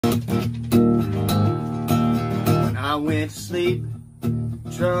When I went to sleep,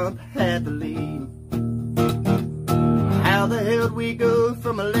 Trump had the lead. How the hell did we go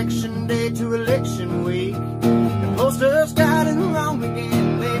from election day to election week? The posters got it wrong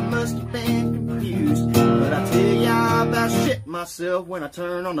again, they must have been confused. But I tell ya, I about shit myself when I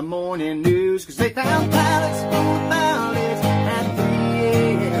turn on the morning news, 'cause they found pallets full of ballots at 3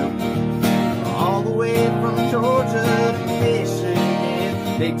 a.m. all the way from Georgia to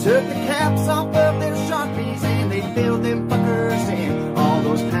Michigan. They took the caps off of their Sharpies and they filled them fuckers in. All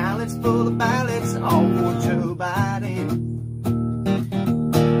those pallets full of ballots, all for Joe Biden.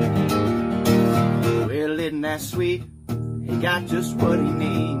 Well, isn't that sweet? He got just what he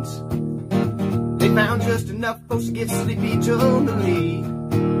needs. They found just enough folks to get Sleepy Joe in the lead.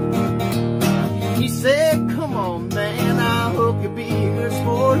 He said, come on, man, I hope you'll be a good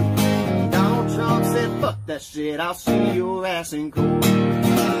sport. Donald Trump said, fuck that shit, I'll see your ass in court.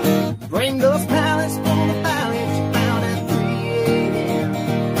 Bring those pallets full of ballots you found at 3 a.m.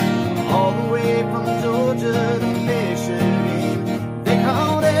 all the way from Georgia to Michigan. They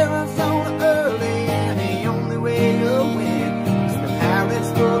called Arizona early and the only way to win is the pallets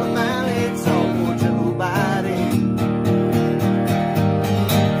full of ballots, all for Joe Biden.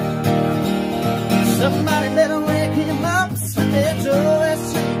 Somebody better wake him up, Sunday Joe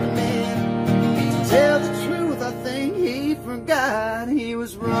has changed the man. To tell the truth, I think he forgot he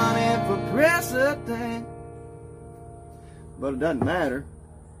was running for president. But it doesn't matter,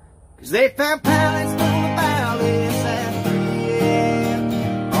 'cause they found pallets full of ballots at 3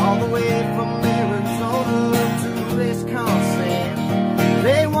 a.m. all the way from Arizona to Wisconsin.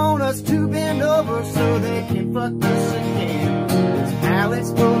 They want us to bend over so they can fuck us again. There's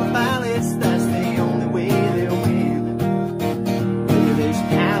pallets full of ballots, that's the only way they'll win. There's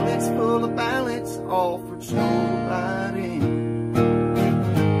pallets full of ballots, all for Joe.